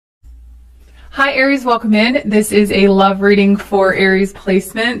Hi Aries, welcome in. This is a love reading for Aries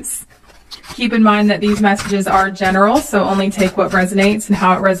placements. Keep in mind that these messages are general, so only take what resonates and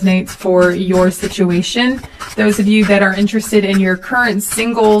how it resonates for your situation. Those of you that are interested in your current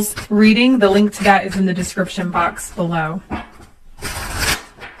singles reading, the link to that is in the description box below.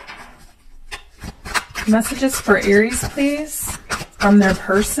 Messages for Aries, please, from their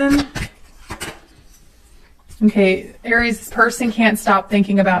person. Okay, Aries, this person can't stop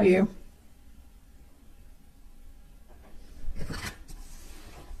thinking about you.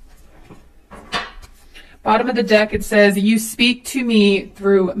 Bottom of the deck, it says, you speak to me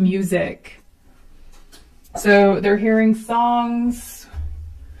through music. So they're hearing songs,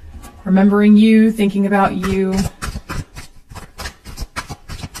 remembering you, thinking about you.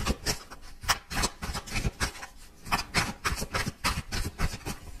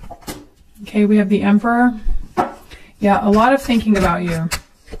 Okay, we have the Emperor. Yeah, a lot of thinking about you.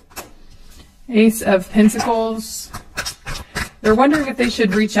 Ace of Pentacles. They're wondering if they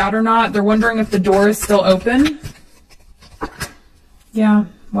should reach out or not. They're wondering if the door is still open. Yeah,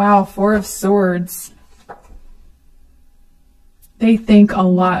 wow, Four of Swords. They think a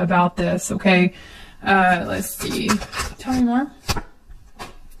lot about this, okay? Let's see. Tell me more.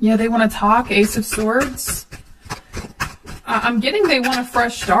 Yeah, they want to talk. Ace of Swords. I'm getting they want a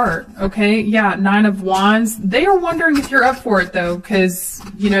fresh start, okay? Yeah, Nine of Wands. They are wondering if you're up for it, though, because,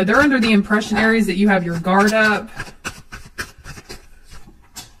 you know, they're under the impression, Aries, that you have your guard up.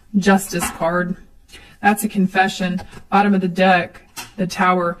 Justice card. That's a confession. Bottom of the deck, the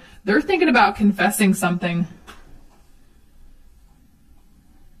Tower. They're thinking about confessing something.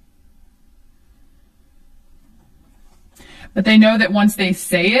 But they know that once they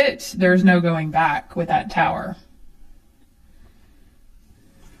say it, there's no going back with that Tower.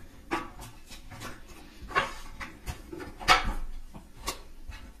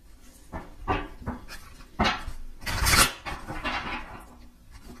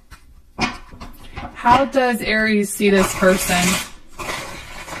 How does Aries see this person?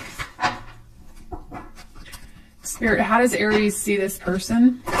 Spirit, how does Aries see this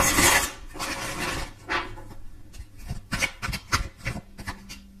person?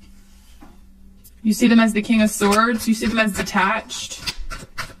 You see them as the King of Swords. You see them as detached.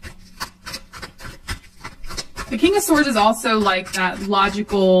 The King of Swords is also like that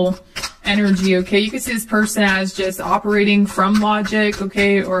logical energy, okay? You can see this person as just operating from logic,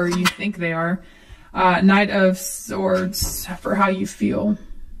 okay? Or you think they are. Knight of Swords, for how you feel.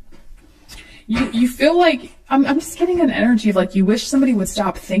 You feel like, I'm just getting an energy of like you wish somebody would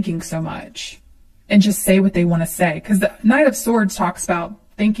stop thinking so much and just say what they want to say. Because the Knight of Swords talks about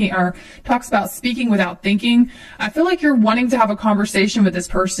thinking, or talks about speaking without thinking. I feel like you're wanting to have a conversation with this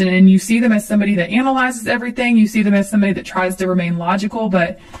person and you see them as somebody that analyzes everything. You see them as somebody that tries to remain logical,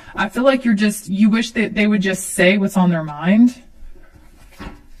 but I feel like you wish that they would just say what's on their mind.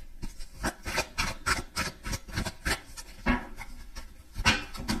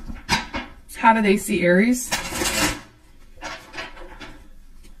 How do they see Aries?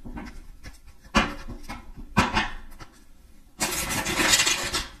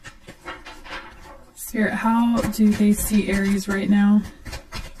 Spirit, how do they see Aries right now?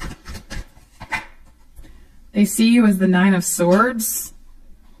 They see you as the Nine of Swords.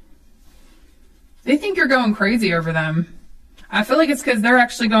 They think you're going crazy over them. I feel like it's because they're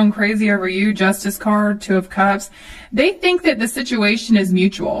actually going crazy over you. Justice card, Two of Cups. They think that the situation is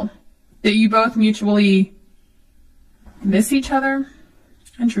mutual. That you both mutually miss each other.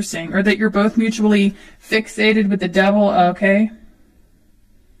 Interesting. Or that you're both mutually fixated with the devil. Okay.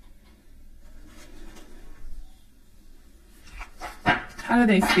 How do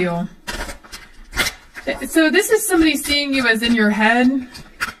they feel? So this is somebody seeing you as in your head,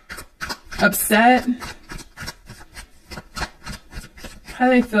 upset. How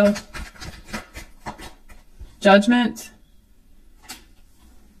do they feel? Judgment.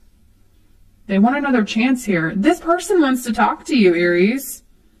 They want another chance here. This person wants to talk to you, Aries.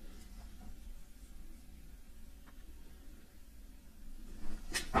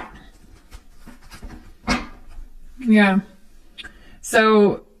 Yeah.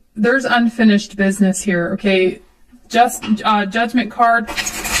 So there's unfinished business here, okay? Judgment card.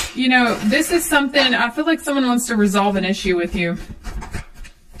 You know, this is something, I feel like someone wants to resolve an issue with you.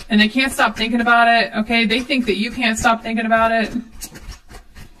 And they can't stop thinking about it, okay? They think that you can't stop thinking about it.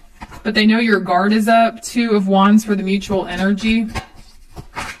 But they know your guard is up. Two of Wands for the mutual energy.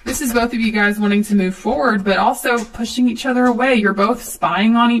 This is both of you guys wanting to move forward, but also pushing each other away. You're both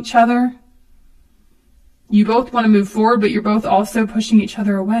spying on each other. You both want to move forward, but you're both also pushing each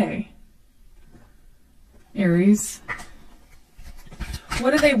other away. Aries.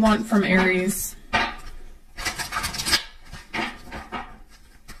 What do they want from Aries?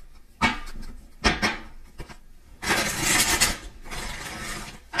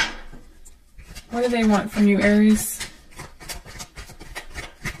 What do they want from you, Aries?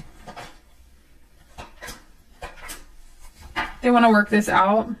 They want to work this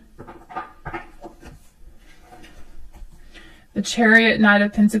out. The Chariot, Knight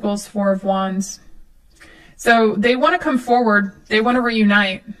of Pentacles, Four of Wands. So they want to come forward. They want to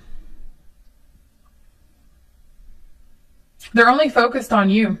reunite. They're only focused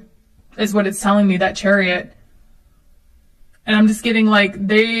on you, is what it's telling me, that Chariot. And I'm just getting like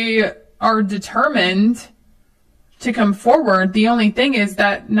they are determined to come forward. The only thing is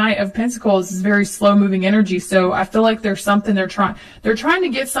that Knight of Pentacles is very slow moving energy. So I feel like there's something they're trying to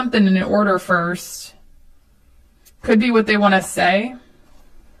get something in order first. Could be what they want to say.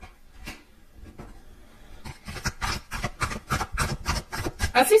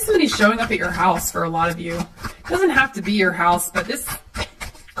 I see somebody showing up at your house for a lot of you. It doesn't have to be your house, but this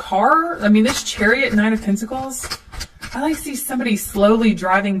car, I mean, this Chariot, Knight of Pentacles, I like see somebody slowly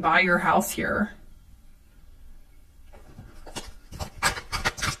driving by your house here.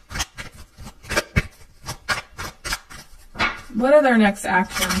 What are their next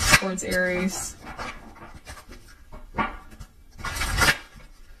actions towards Aries?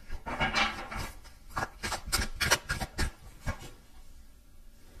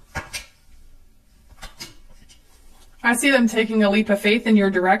 I see them taking a leap of faith in your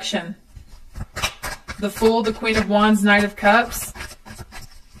direction. The Fool, the Queen of Wands, Knight of Cups.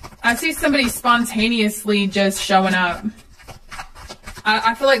 I see somebody spontaneously just showing up.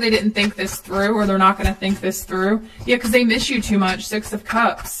 I feel like they didn't think this through, or they're not going to think this through. Yeah, because they miss you too much. Six of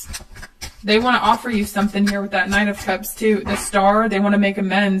Cups. They want to offer you something here with that Nine of Cups too. The Star, they want to make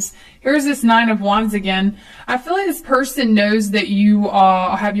amends. Here's this Nine of Wands again. I feel like this person knows that you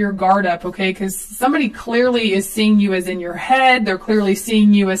have your guard up, okay? Because somebody clearly is seeing you as in your head. They're clearly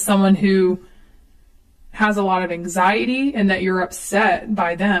seeing you as someone who has a lot of anxiety and that you're upset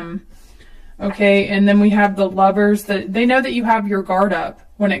by them. Okay, and then we have the Lovers, that they know that you have your guard up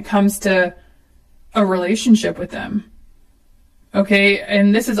when it comes to a relationship with them. Okay,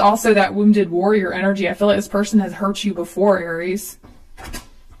 and this is also that wounded warrior energy. I feel like this person has hurt you before, Aries.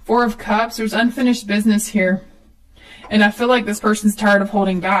 Four of Cups, there's unfinished business here. And I feel like this person's tired of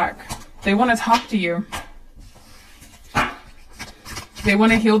holding back. They want to talk to you. They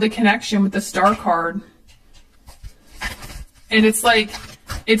want to heal the connection with the Star card. And it's like,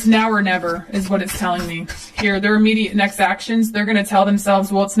 it's now or never is what it's telling me. Here, their immediate next actions, they're going to tell themselves,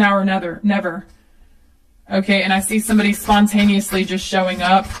 well, it's now or never. Okay, and I see somebody spontaneously just showing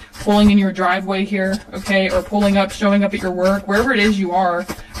up, pulling in your driveway here, okay, or pulling up, showing up at your work, wherever it is you are.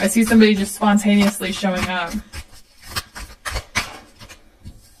 I see somebody just spontaneously showing up.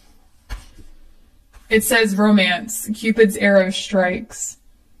 It says romance. Cupid's arrow strikes.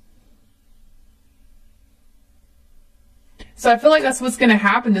 So I feel like that's what's going to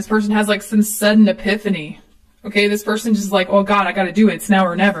happen. This person has like some sudden epiphany. Okay, this person just like, oh God, I got to do it. It's now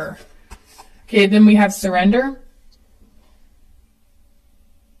or never. Okay, then we have surrender.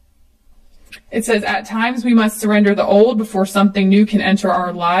 It says, at times we must surrender the old before something new can enter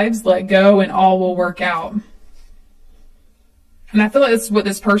our lives. Let go and all will work out. And I feel like that's what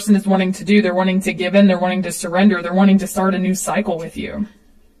this person is wanting to do. They're wanting to give in. They're wanting to surrender. They're wanting to start a new cycle with you.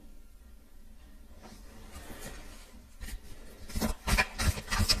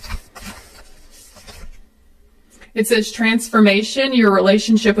 It says transformation. Your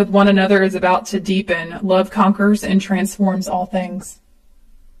relationship with one another is about to deepen. Love conquers and transforms all things.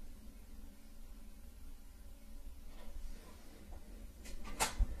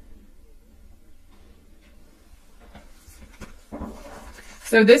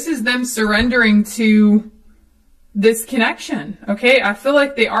 So this is them surrendering to this connection. Okay, I feel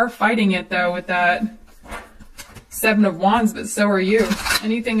like they are fighting it though with that Seven of Wands, but so are you.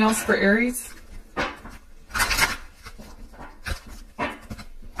 Anything else for Aries?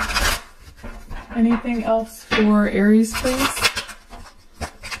 Anything else for Aries, please?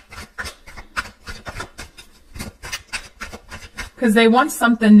 Because they want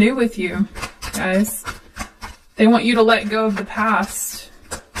something new with you, guys. They want you to let go of the past.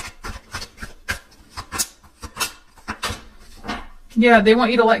 Yeah, they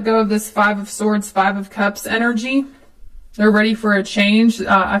want you to let go of this Five of Swords, Five of Cups energy. They're ready for a change.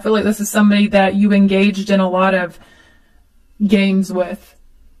 I feel like this is somebody that you engaged in a lot of games with.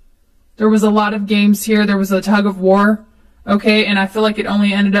 There was a lot of games here. There was a tug of war. Okay, and I feel like it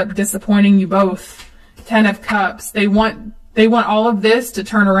only ended up disappointing you both. Ten of Cups. They want all of this to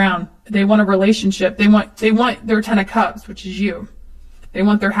turn around. They want a relationship. They want their Ten of Cups, which is you. They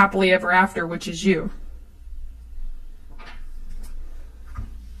want their happily ever after, which is you.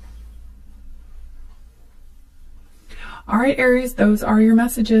 All right, Aries, those are your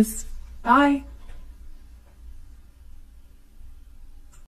messages. Bye.